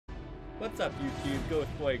What's up, YouTube?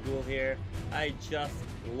 Ghost Boy Ghoul here. I just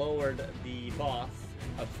lowered the boss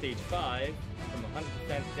of stage 5 from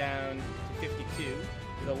 100% down to 52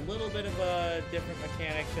 with a little bit of a different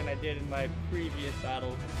mechanic than I did in my previous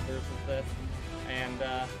battle versus this, and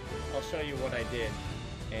I'll show you what I did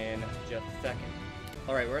in just a second.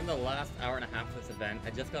 Alright, we're in the last hour and a half of this event.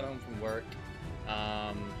 I just got home from work.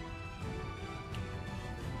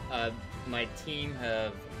 My team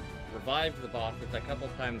have revived the boss a couple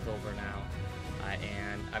times over now,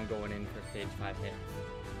 and I'm going in for stage 5 hits.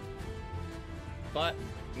 But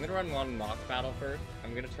I'm gonna run one mock battle first.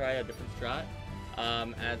 I'm gonna try a different strat.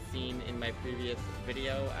 As seen in my previous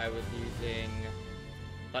video, I was using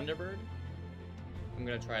Thunderbird. I'm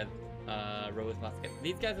gonna try Rose Musket.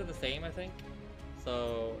 These guys are the same, I think.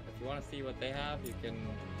 So if you want to see what they have, you can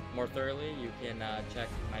more thoroughly. You can check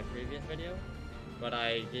my previous video. But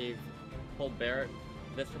I pulled Barret.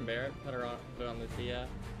 This from Barret, put it on Lucia.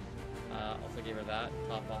 Also gave her that,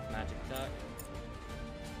 top off magic attack.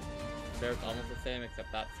 Barret's almost the same,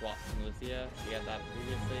 except that swapped from Lucia. She had that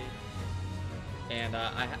previously. And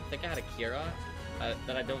I think I had a Kira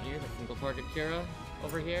that I don't use, a single target Kira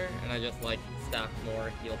over here, and I just like stack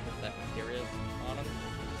more heal percent materials on them.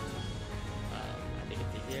 I think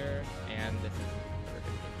it's easier, and this is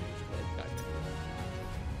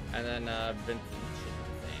and then Vincent should be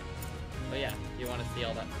the same. But yeah, if you want to see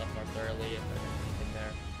all that stuff more thoroughly, if there's anything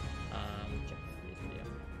there, check the previous video.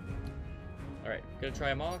 Alright, gonna try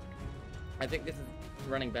a mock. I think this is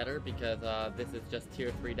running better because this is just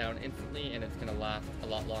tier 3 down instantly, and it's gonna last a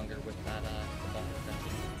lot longer with that boss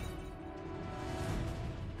extension.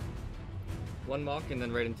 One mock and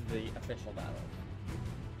then right into the official battle.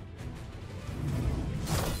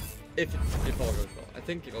 If all goes well. I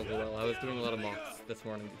think it'll go well. I was doing a lot of mocks this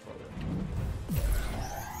morning before work.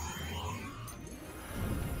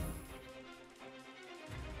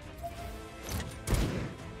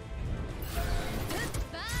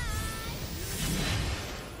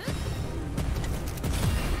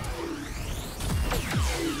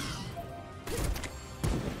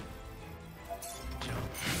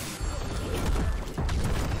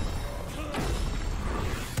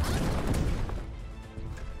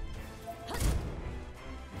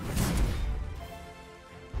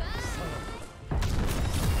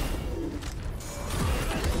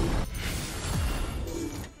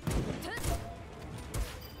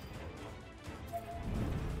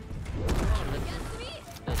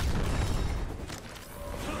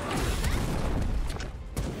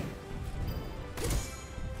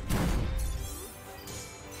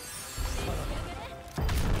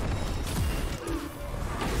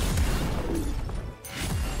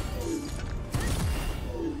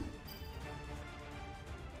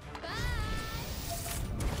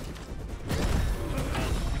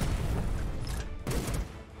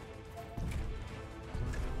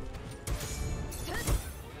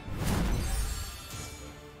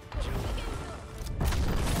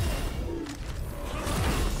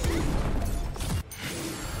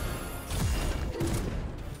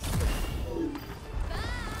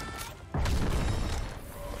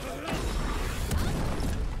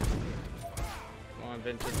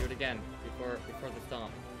 Vincent, do it again before the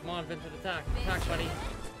stomp. Come on, Vincent, attack! Attack, buddy!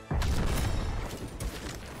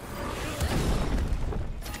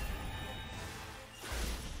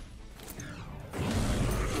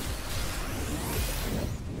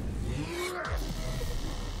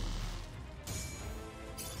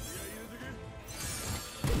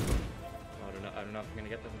 I don't know if I'm gonna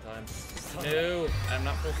get this in time. No, I'm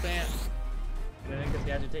not full stance. I didn't get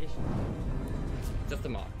the agitation. Just a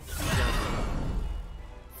mock.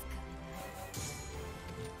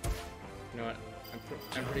 You know what?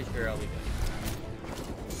 I'm pretty sure I'll be good.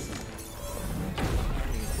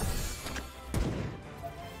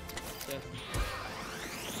 Just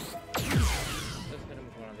hit him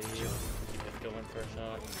with one of these. Just go in for a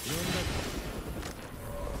shot.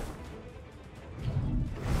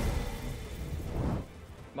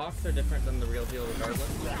 Mocks are different than the real deal regardless.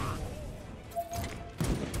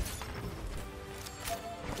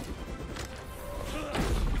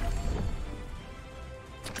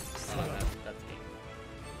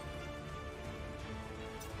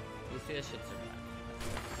 Lucia should survive.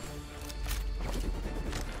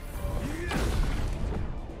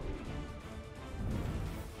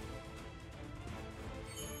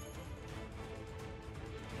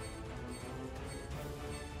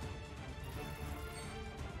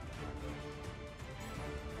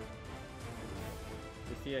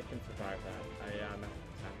 Lucia can survive that. I am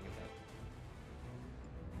having a bet.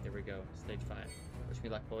 Here we go, stage 5. Wish me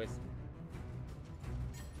luck, boys.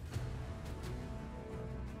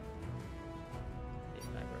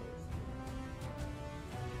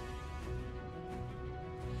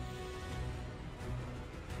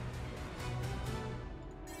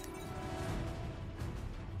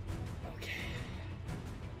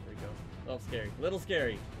 Felt scary. Little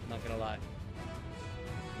scary. Not gonna lie.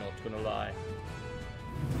 Not gonna lie.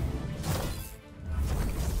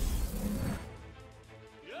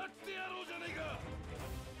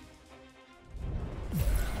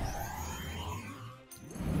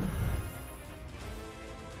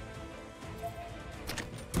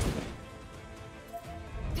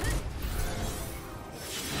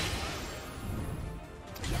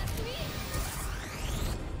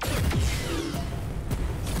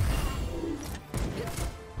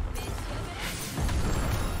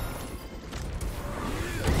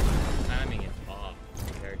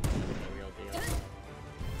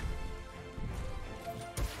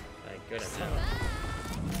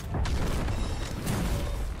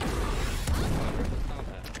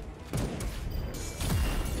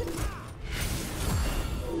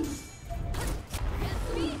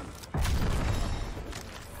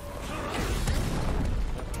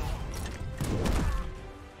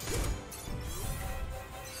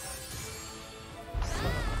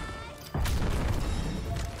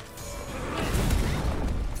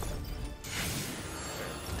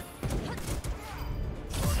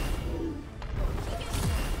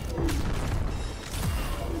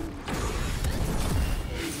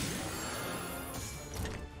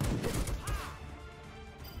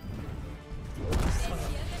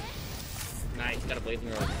 Got a blazing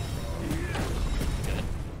roll. Good.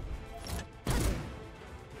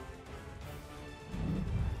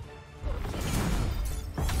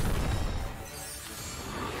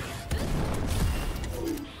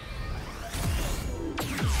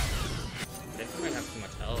 This might have too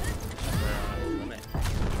much health for his limit.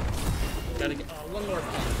 Gotta get one more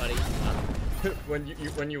spot, buddy.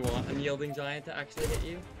 when you want a Unyielding giant to actually hit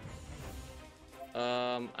you.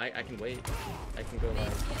 I can wait. I can go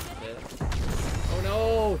like this. Oh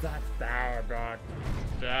no, that's bad, bad.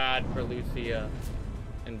 Bad for Lucia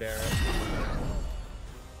and Barret.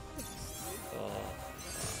 Oh.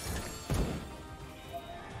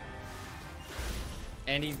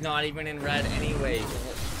 And he's not even in red anyway.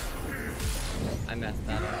 I messed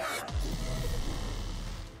that up.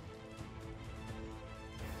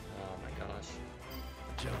 Oh my gosh.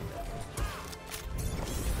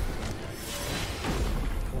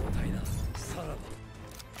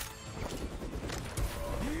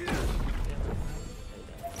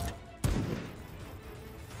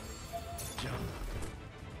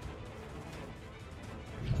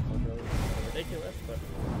 Ridiculous, but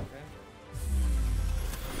okay.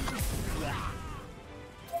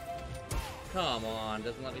 Come on,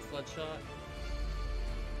 doesn't let me sled shot.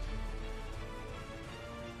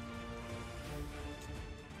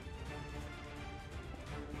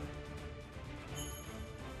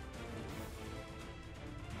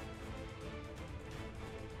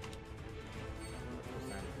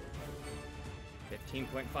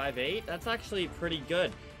 .58. That's actually pretty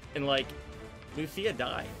good. And like, Lucia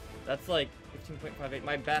died. That's like 15.58.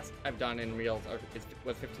 My best I've done in reals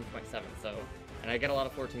was 15.7. So, and I get a lot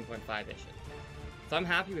of 14.5-ish. So I'm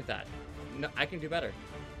happy with that. No, I can do better.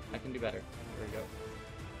 I can do better. Here we go.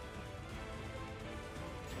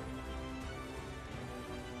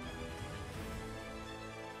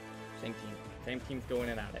 Same team. Same team's going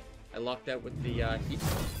in at it. I lucked out with the heat,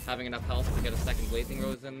 having enough health to get a second blazing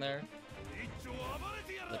rose in there.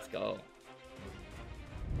 Let's go.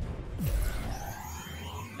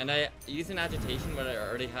 And I used an agitation, but I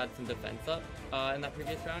already had some defense up in that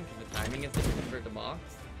previous round because the timing is different compared to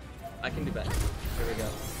mocks. I can do better. Here we go.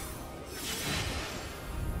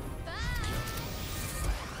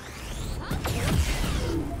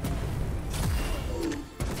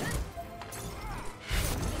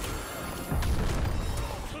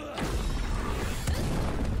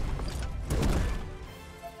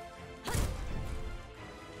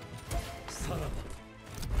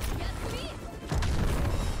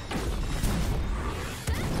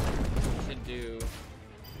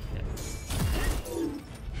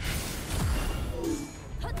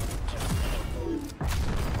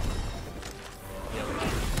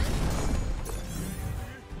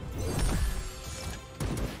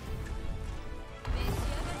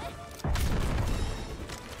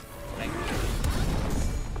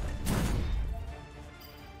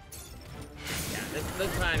 The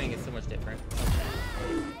timing is so much different.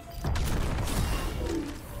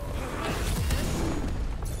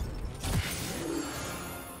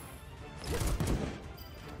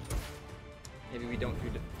 Maybe we don't do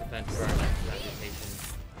defense for our next agitation.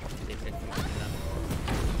 They fit something enough.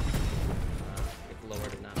 It's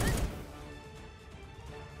lowered enough.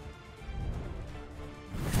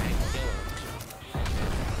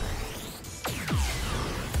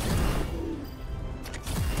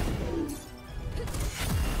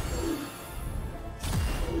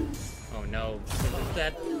 no. Vincent's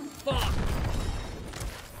dead. Fuck!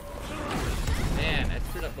 Man, I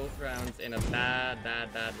screwed up both rounds in a bad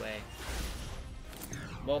way.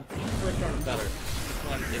 Well, first round's better. This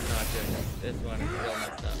one is not good. This one is real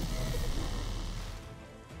messed up.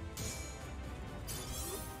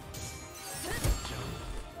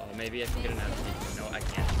 Oh, maybe I can get an FC. No, I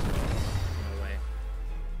can't. No way.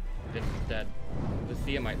 Vincent's dead.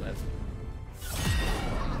 Lucia might live.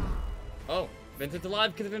 Oh, Vincent's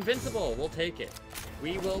alive because of Invincible. We'll take it.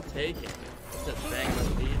 We will take it. Let's just bang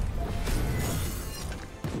with these.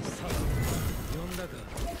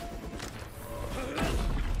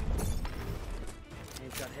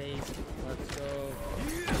 He's got haste. Let's go.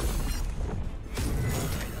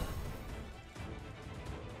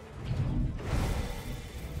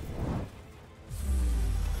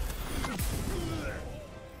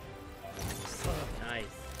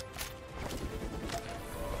 Nice.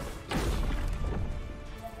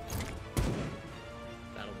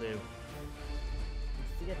 That'll do.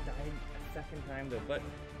 Lucia died a second time though, but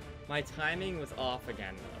my timing was off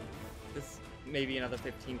again though. This maybe another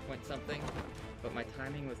 15 point something, but my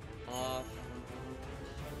timing was off.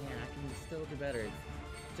 Yeah, I can still do better.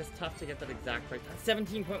 It's just tough to get that exact right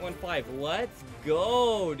time. 17.15. Let's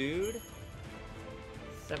go, dude.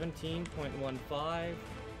 17.15.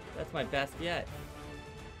 That's my best yet.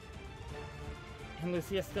 And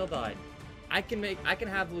Lucia still died. I can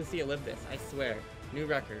have Lucia live this, I swear. New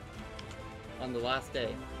record. On the last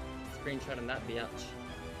day. Screenshot on that biatch.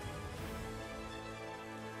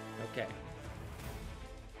 Okay.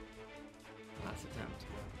 Last attempt.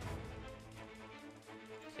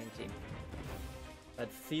 Same team.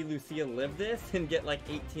 Let's see Lucia live this and get like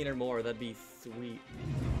 18 or more. That'd be sweet.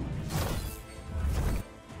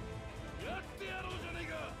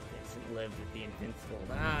 Vincent lived with the Invincible.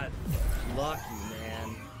 That's lucky,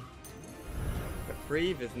 man.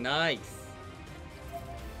 Reprieve is nice.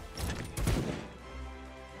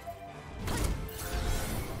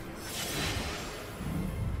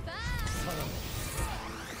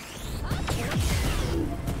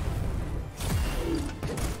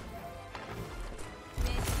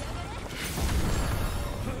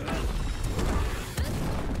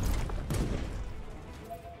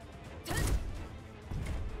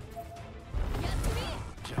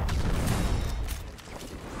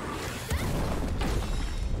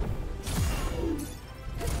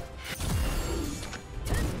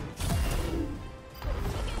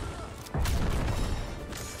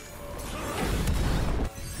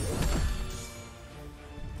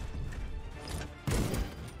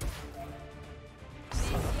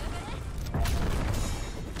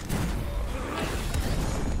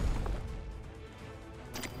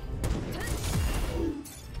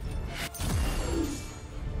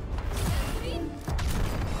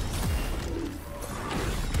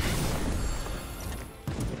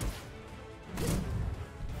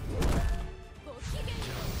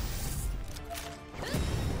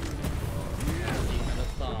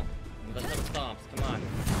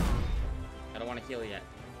 Heal yet.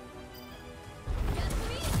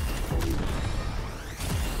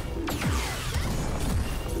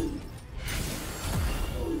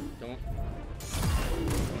 Don't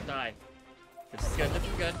die. This is good, this is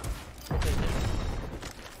good. We'll take it.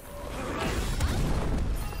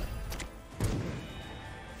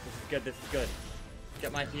 This is good, this is good.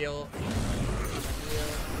 Get my heal.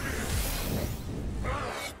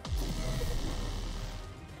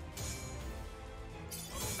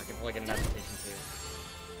 I can probably get an adaptation too.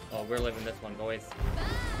 Oh, we're living this one, boys.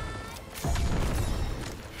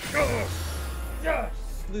 Yes!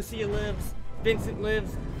 Lucia lives. Vincent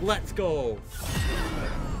lives. Let's go.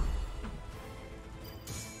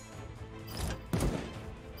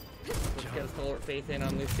 Let's get a stalwart faith in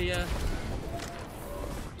on Lucia.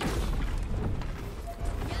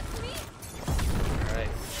 Alright.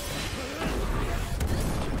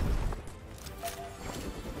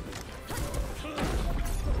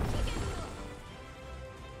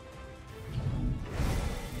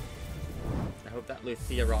 That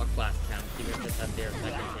Lucia rock blast counts, even if it's at their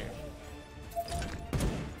second here.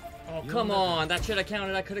 Oh, come on! That should have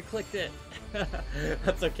counted. I could have clicked it.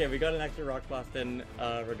 That's okay. We got an extra rock blast in,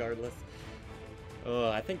 regardless. Oh,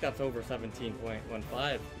 I think that's over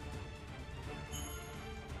 17.15.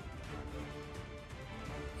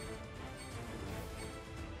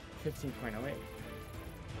 15.08.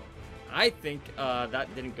 I think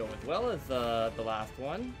that didn't go as well as the last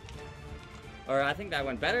one. Or I think that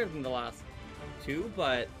went better than the last two,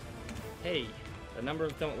 but hey, the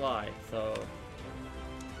numbers don't lie, so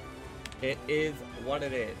it is what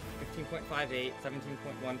it is. 15.58,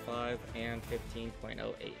 17.15, and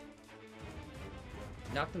 15.08.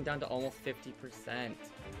 Knocked him down to almost 50%.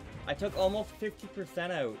 I took almost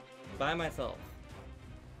 50% out by myself.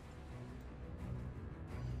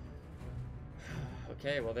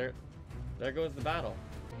 Okay, well there goes the battle.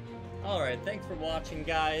 Alright, thanks for watching,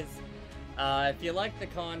 guys. If you like the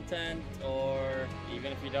content, or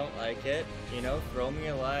even if you don't like it, you know, throw me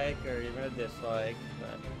a like or even a dislike,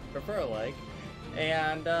 but prefer a like.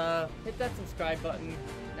 And hit that subscribe button.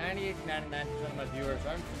 98 to 99% of my viewers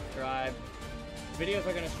aren't subscribed. Videos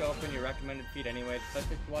are going to show up in your recommended feed anyway,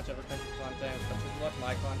 especially if you watch other kinds of content, especially if you watch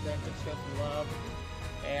my content, just show some love.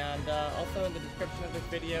 And also in the description of this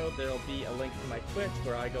video, there will be a link to my Twitch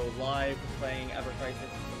where I go live playing Ever Crisis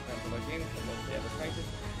and sometimes other games, but mostly Ever Crisis.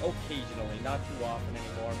 Occasionally, not too often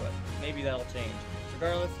anymore, but maybe that'll change.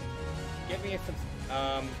 Regardless, give me a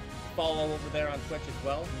follow over there on Twitch as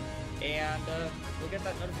well, and you'll get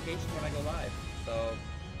that notification when I go live. So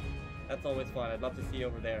that's always fun. I'd love to see you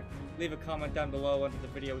over there. Leave a comment down below under the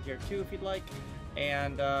video here too if you'd like.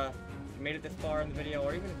 And if you made it this far in the video,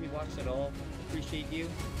 or even if you watched it all, appreciate you.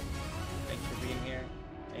 Thanks for being here.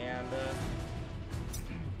 And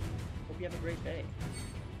hope you have a great day.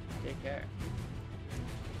 Take care.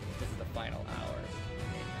 This is the final hour.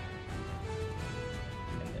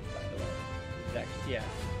 And this, by the way, is actually, yeah.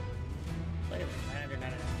 Look at this,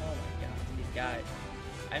 999. Oh my gosh, these guys.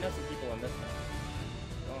 I know some people in this one.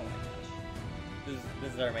 Oh my gosh.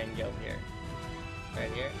 This is our main guild here.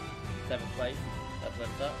 Right here. 7th place. That's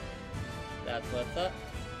what's up. That's what's up.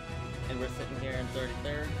 And we're sitting here in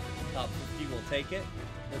 33rd. Top 50 will take it.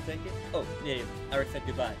 We'll take it. Oh, yeah, I already said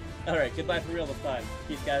goodbye. Alright, goodbye for real this time.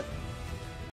 Peace, guys.